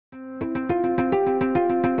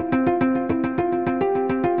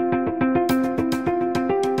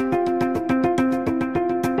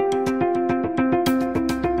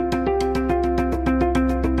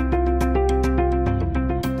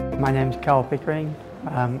Pickering.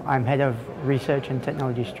 I'm Head of Research and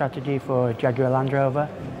Technology Strategy for Jaguar Land Rover,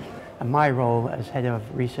 and my role as Head of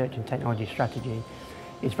Research and Technology Strategy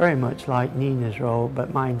is very much like Nina's role,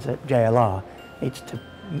 but mine's at JLR. It's to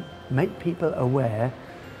make people aware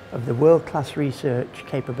of the world-class research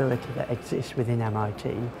capability that exists within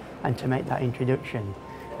MIT and to make that introduction.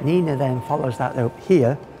 Nina then follows that up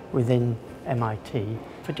here within MIT.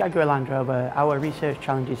 For Jaguar Land Rover, our research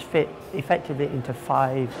challenges fit effectively into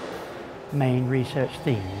 5 main research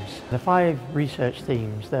themes. The 5 research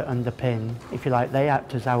themes that underpin, if you like, they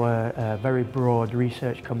act as our very broad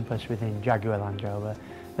research compass within Jaguar Land Rover.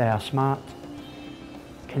 They are smart,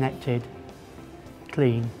 connected,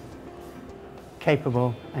 clean,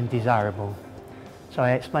 capable and desirable. So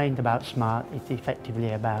I explained about smart. It's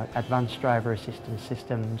effectively about advanced driver assistance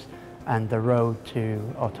systems and the road to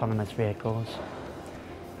autonomous vehicles.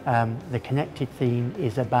 The connected theme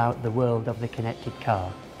is about the world of the connected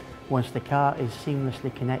car. Once the car is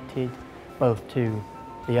seamlessly connected both to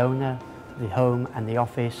the owner, the home and the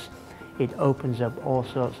office, it opens up all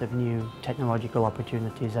sorts of new technological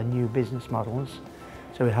opportunities and new business models.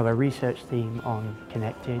 So we have a research theme on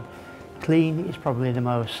connected. Clean is probably the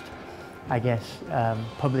most, I guess,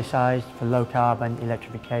 publicised for low carbon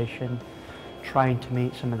electrification, trying to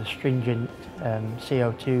meet some of the stringent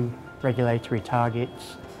CO2 regulatory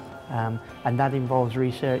targets. And that involves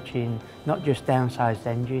research in not just downsized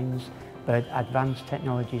engines, but advanced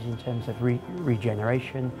technologies in terms of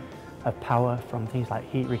regeneration of power from things like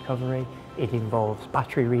heat recovery. It involves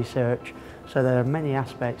battery research. So there are many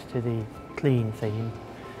aspects to the clean theme.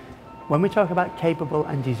 When we talk about capable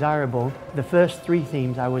and desirable, the first 3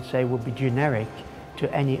 themes I would say would be generic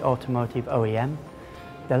to any automotive OEM.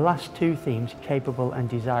 The last 2 themes, capable and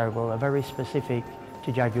desirable, are very specific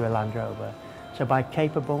to Jaguar Land Rover. So by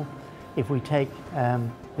capable, if we take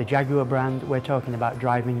the Jaguar brand, we're talking about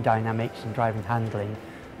driving dynamics and driving handling.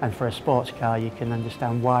 And for a sports car, you can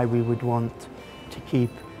understand why we would want to keep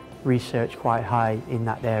research quite high in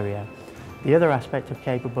that area. The other aspect of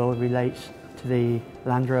capable relates to the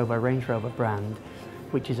Land Rover Range Rover brand,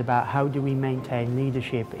 which is about how do we maintain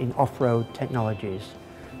leadership in off-road technologies,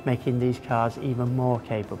 making these cars even more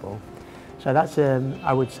capable. So that's,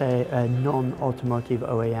 I would say, a non-automotive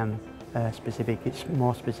OEM specific. It's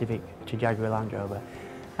more specific to Jaguar Land Rover.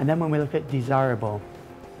 And then when we look at desirable,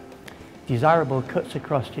 desirable cuts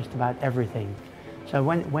across just about everything. So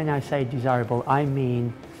when I say desirable, I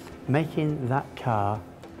mean making that car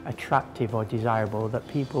attractive or desirable, that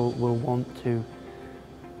people will want to,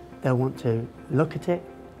 they'll want to look at it,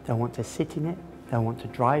 they'll want to sit in it, they'll want to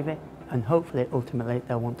drive it, and hopefully ultimately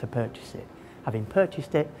they'll want to purchase it. Having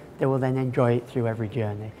purchased it, they will then enjoy it through every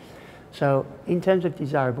journey. So in terms of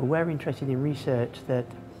desirable, we're interested in research that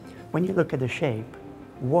when you look at a shape,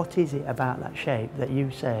 what is it about that shape that you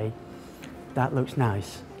say, that looks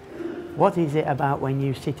nice? What is it about when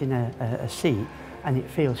you sit in a seat and it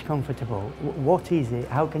feels comfortable? What is it?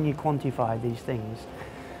 How can you quantify these things?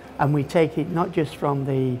 And we take it not just from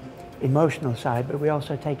the emotional side, but we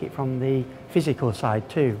also take it from the physical side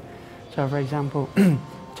too. So for example,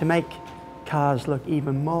 to make cars look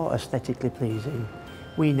even more aesthetically pleasing,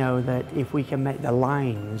 we know that if we can make the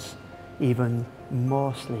lines even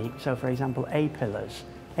more sleek, so for example A-pillars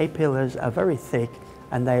are very thick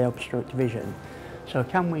and they obstruct vision. So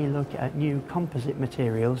can we look at new composite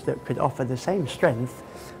materials that could offer the same strength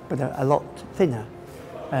but a lot thinner?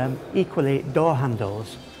 Equally, door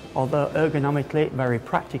handles, although ergonomically very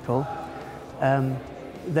practical,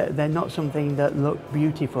 they're not something that look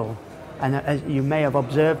beautiful. And as you may have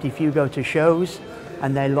observed, if you go to shows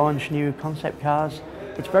and they launch new concept cars,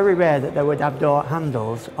 it's very rare that they would have door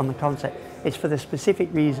handles on the concept. It's for the specific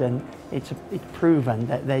reason it's proven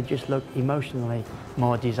that they just look emotionally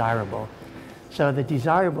more desirable. So the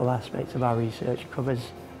desirable aspects of our research covers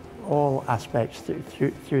all aspects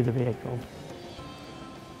through the vehicle.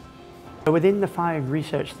 So within the 5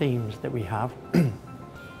 research themes that we have,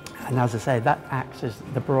 and as I say, that acts as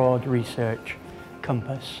the broad research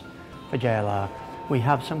compass for JLR, we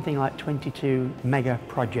have something like 22 mega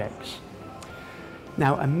projects.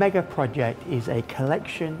 Now, a mega project is a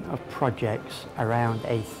collection of projects around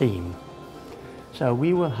a theme. So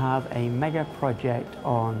we will have a mega project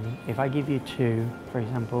on, if I give you 2, for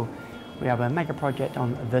example, we have a mega project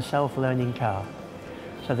on the self-learning car.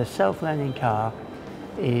 So the self-learning car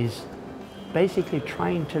is basically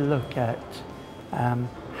trying to look at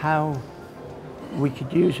how we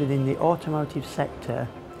could use within the automotive sector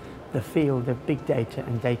the field of big data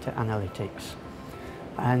and data analytics.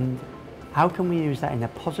 And how can we use that in a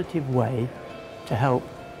positive way to help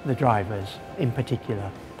the drivers in particular,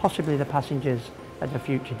 possibly the passengers at a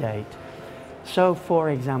future date. So, for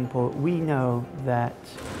example, we know that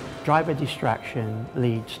driver distraction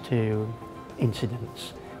leads to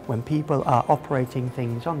incidents. When people are operating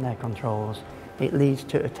things on their controls, it leads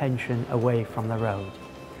to attention away from the road.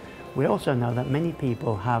 We also know that many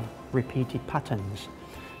people have repeated patterns.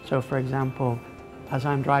 So, for example, as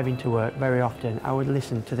I'm driving to work, very often I would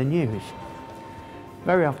listen to the news.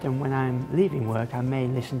 Very often when I'm leaving work, I may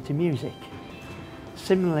listen to music.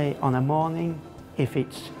 Similarly, on a morning, if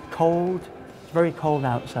it's cold, it's very cold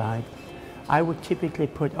outside, I would typically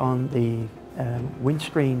put on the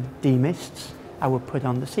windscreen demists. I would put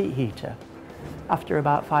on the seat heater. After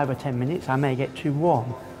about 5 or 10 minutes, I may get too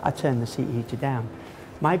warm. I turn the seat heater down.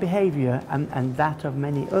 My behaviour and that of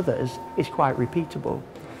many others is quite repeatable.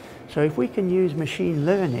 So if we can use machine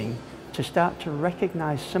learning to start to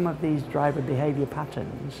recognise some of these driver behaviour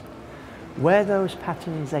patterns, where those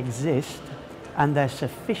patterns exist and they're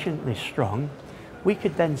sufficiently strong, we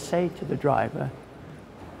could then say to the driver,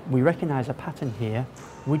 we recognise a pattern here,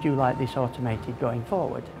 would you like this automated going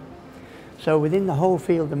forward? So within the whole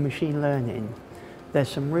field of machine learning, there's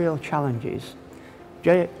some real challenges.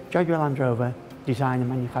 Jaguar Land Rover design and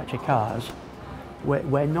manufacture cars.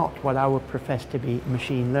 We're not what I would profess to be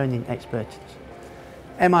machine learning experts.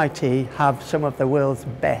 MIT have some of the world's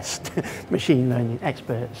best machine learning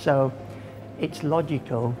experts, so it's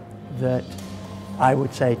logical that I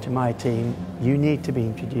would say to my team, you need to be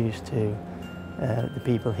introduced to the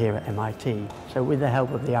people here at MIT. So with the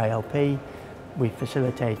help of the ILP, we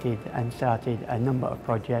facilitated and started a number of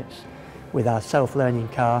projects with our self-learning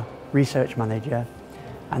car, research manager,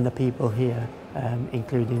 and the people here,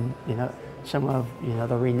 including some of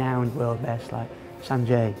the renowned world best like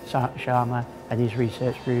Sanjay Sharma and his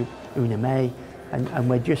research group, Una May, and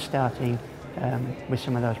we're just starting with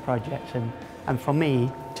some of those projects. And for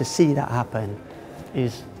me, to see that happen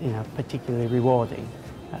is particularly rewarding.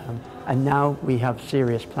 And now we have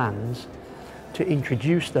serious plans to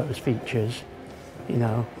introduce those features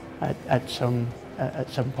at some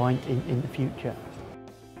point in the future.